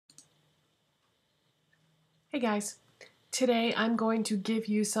Hey guys, today I'm going to give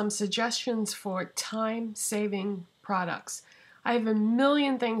you some suggestions for time-saving products. I have a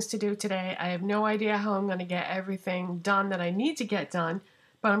million things to do today. I have no idea how I'm going to get everything done that I need to get done,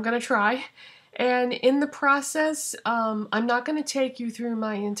 but I'm going to try. And in the process, I'm not going to take you through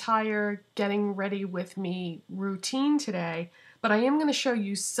my entire getting ready with me routine today, but I am going to show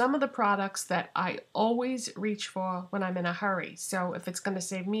you some of the products that I always reach for when I'm in a hurry. So if it's going to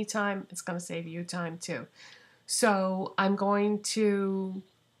save me time, it's going to save you time too. So I'm going to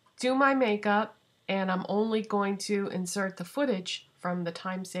do my makeup and I'm only going to insert the footage from the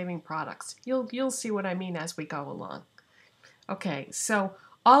time-saving products. You'll see what I mean as we go along. Okay, so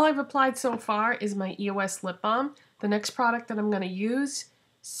all I've applied so far is my EOS lip balm. The next product that I'm going to use,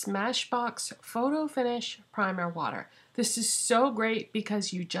 Smashbox Photo Finish Primer Water. This is so great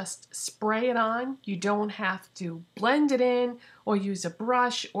because you just spray it on. You don't have to blend it in or use a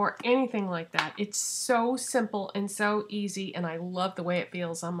brush or anything like that. It's so simple and so easy, and I love the way it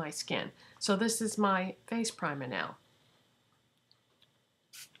feels on my skin. So this is my face primer now.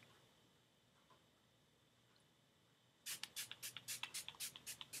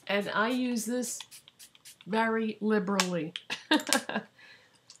 And I use this very liberally.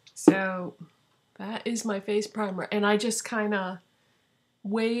 So that is my face primer, and I just kind of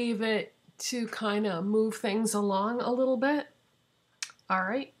wave it to kind of move things along a little bit. All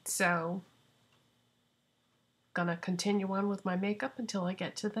right, so gonna continue on with my makeup until I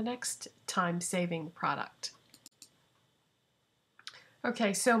get to the next time-saving product.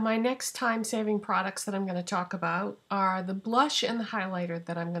 Okay, so my next time-saving products that I'm going to talk about are the blush and the highlighter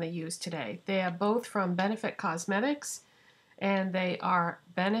that I'm going to use today. They are both from Benefit Cosmetics, and they are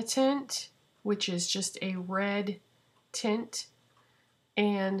Benetint, which is just a red tint,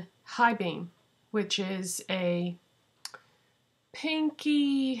 and High Beam, which is a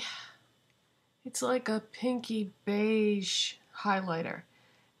pinky, it's like a pinky beige highlighter.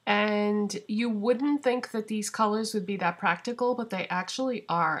 And you wouldn't think that these colors would be that practical, but they actually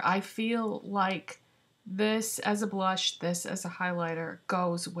are. I feel like this as a blush, this as a highlighter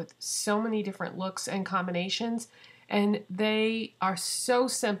goes with so many different looks and combinations. And they are so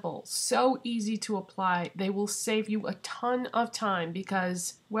simple, so easy to apply. They will save you a ton of time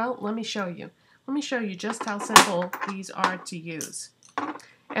because, well, let me show you. Let me show you just how simple these are to use.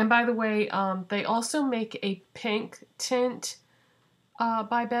 And by the way, they also make a pink tint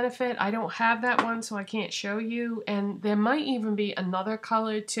by Benefit. I don't have that one, so I can't show you. And there might even be another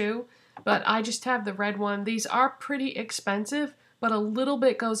color too, but I just have the red one. These are pretty expensive, but a little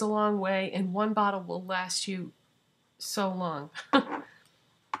bit goes a long way, and one bottle will last you so long.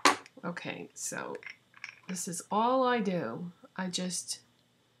 Okay, so this is all I do. I just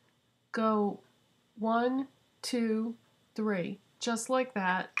go 1, 2, 3, just like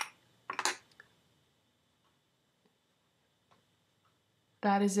that.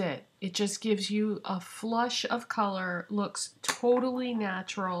 That is it. It just gives you a flush of color, looks totally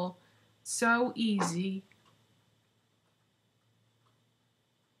natural, so easy.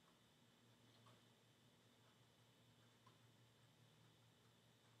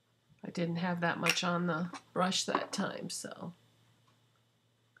 I didn't have that much on the brush that time, so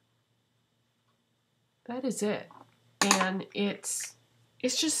that is it. And it's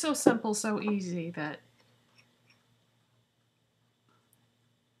just so simple, so easy that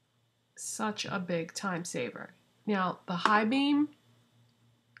such a big time saver. Now, the High Beam,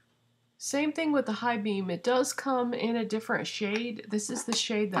 same thing with the High Beam. It does come in a different shade. This is the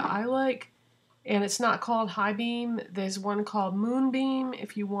shade that I like, and it's not called High Beam. There's one called Moonbeam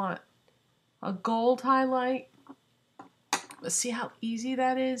if you want a gold highlight. But see how easy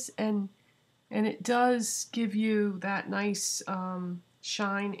that is? And it does give you that nice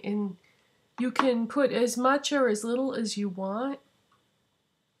shine. And you can put as much or as little as you want.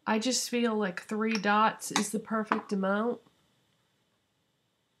 I just feel like 3 dots is the perfect amount.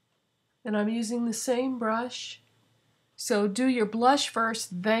 And I'm using the same brush. So do your blush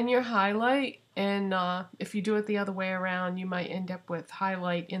first, then your highlight. And if you do it the other way around, you might end up with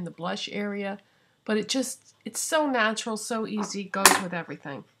highlight in the blush area. But it's so natural, so easy, goes with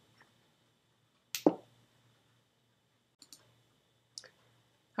everything.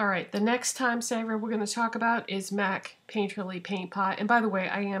 Alright, the next time saver we're going to talk about is MAC Painterly Paint Pot. And by the way,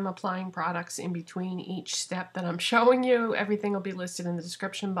 I am applying products in between each step that I'm showing you. Everything will be listed in the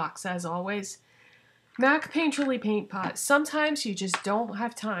description box as always. MAC Painterly Paint Pot. Sometimes you just don't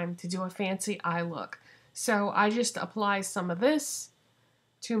have time to do a fancy eye look. So I just apply some of this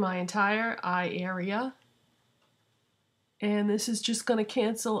to my entire eye area. And this is just going to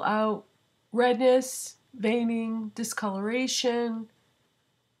cancel out redness, veining, discoloration.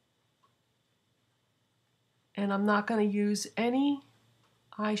 and I'm not going to use any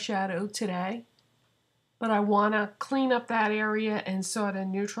eyeshadow today, but I want to clean up that area and sort of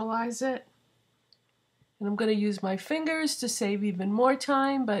neutralize it. And I'm going to use my fingers to save even more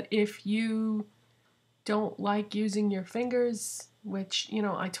time, but if you don't like using your fingers, which, you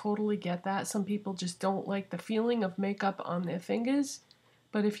know, I totally get that. Some people just don't like the feeling of makeup on their fingers.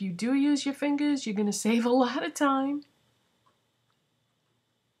 But if you do use your fingers, you're going to save a lot of time.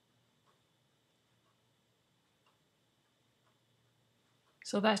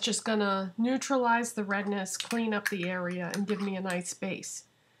 So that's just going to neutralize the redness, clean up the area, and give me a nice base.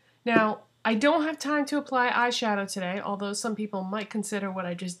 Now, I don't have time to apply eyeshadow today, although some people might consider what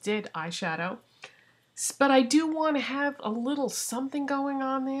I just did eyeshadow. But I do want to have a little something going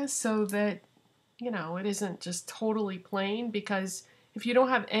on there so that, you know, it isn't just totally plain, because if you don't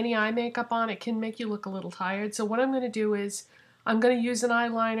have any eye makeup on, it can make you look a little tired. So what I'm going to do is I'm going to use an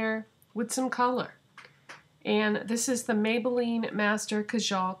eyeliner with some color. And this is the Maybelline Master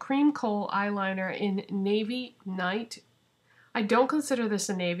Kajal Cream Kohl Eyeliner in Navy Night. I don't consider this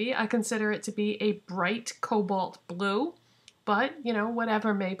a navy. I consider it to be a bright cobalt blue. But, you know,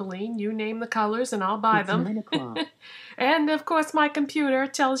 whatever, Maybelline, you name the colors and I'll buy them. 9 o'clock. And, of course, my computer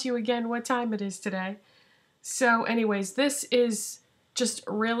tells you again what time it is today. So, anyways, this is just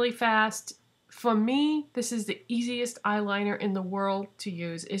really fast. For me, this is the easiest eyeliner in the world to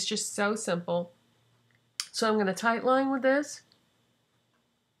use. It's just so simple. So I'm going to tight line with this.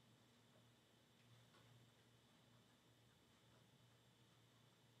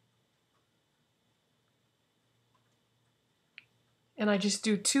 And I just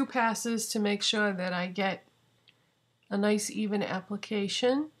do 2 passes to make sure that I get a nice even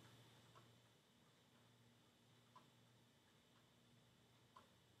application.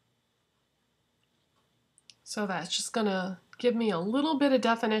 So that's just going to give me a little bit of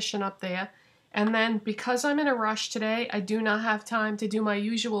definition up there. And then because I'm in a rush today, I do not have time to do my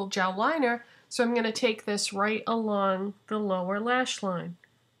usual gel liner, so I'm going to take this right along the lower lash line.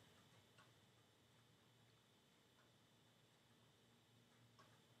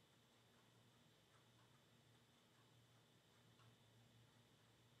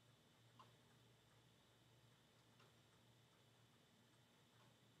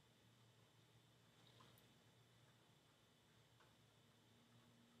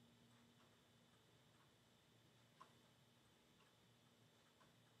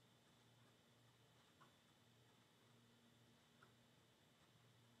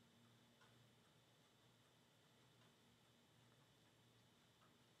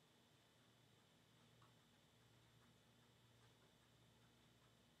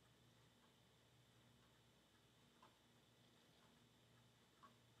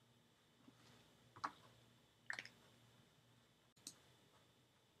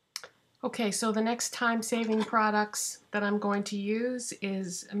 Okay, so the next time-saving products that I'm going to use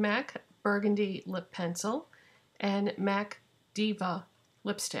is MAC Burgundy Lip Pencil and MAC Diva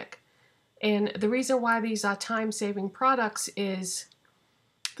Lipstick. And the reason why these are time-saving products is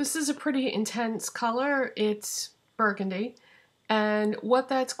this is a pretty intense color. It's burgundy. And what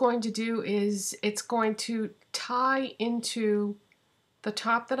that's going to do is it's going to tie into the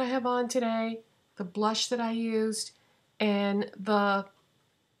top that I have on today, the blush that I used, and the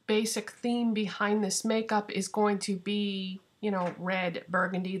basic theme behind this makeup is going to be, you know, red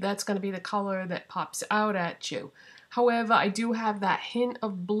burgundy. That's going to be the color that pops out at you. However, I do have that hint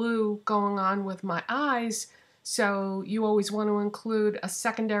of blue going on with my eyes, so you always want to include a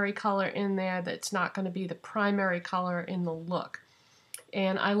secondary color in there that's not going to be the primary color in the look.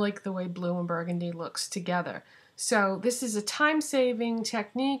 And I like the way blue and burgundy looks together. So this is a time-saving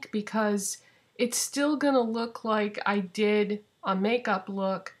technique because it's still going to look like I did a makeup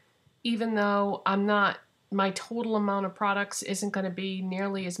look, even though my total amount of products isn't going to be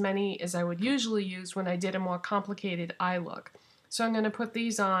nearly as many as I would usually use when I did a more complicated eye look. So I'm going to put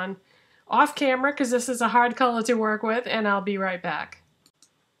these on off camera because this is a hard color to work with, and I'll be right back.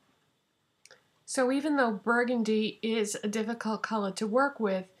 So even though burgundy is a difficult color to work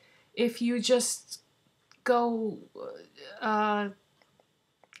with, if you just go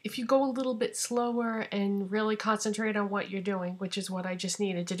if you go a little bit slower and really concentrate on what you're doing, which is what I just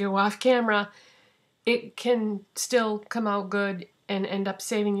needed to do off camera, it can still come out good and end up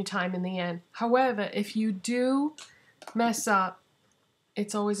saving you time in the end. However, if you do mess up,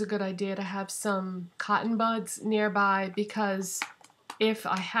 it's always a good idea to have some cotton buds nearby, because if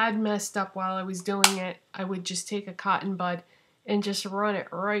I had messed up while I was doing it, I would just take a cotton bud and just run it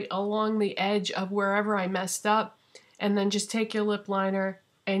right along the edge of wherever I messed up, and then just take your lip liner,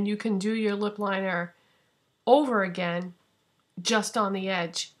 and you can do your lip liner over again just on the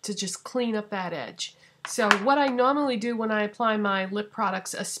edge to just clean up that edge. So what I normally do when I apply my lip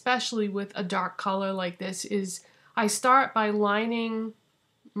products, especially with a dark color like this, is I start by lining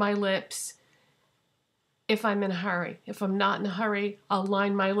my lips if I'm in a hurry. If I'm not in a hurry, I'll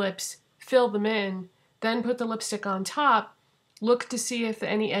line my lips, fill them in, then put the lipstick on top, look to see if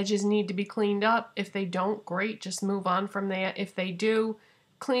any edges need to be cleaned up. If they don't, great, just move on from there. If they do,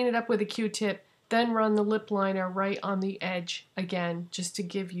 clean it up with a Q-tip, then run the lip liner right on the edge again, just to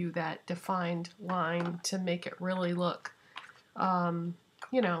give you that defined line to make it really look,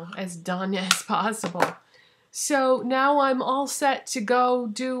 you know, as done as possible. So now I'm all set to go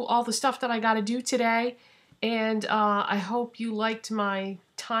do all the stuff that I got to do today. And I hope you liked my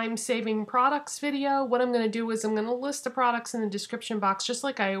time-saving products video. What I'm going to do is I'm going to list the products in the description box just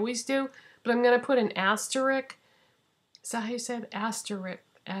like I always do, but I'm going to put an asterisk. Is that how you said?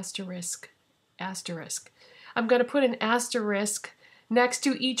 Asterisk. I'm going to put an asterisk next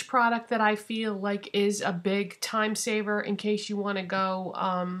to each product that I feel like is a big time saver in case you want to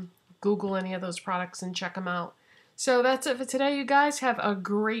go Google any of those products and check them out. So that's it for today, you guys. Have a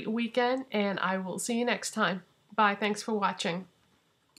great weekend, and I will see you next time. Bye. Thanks for watching.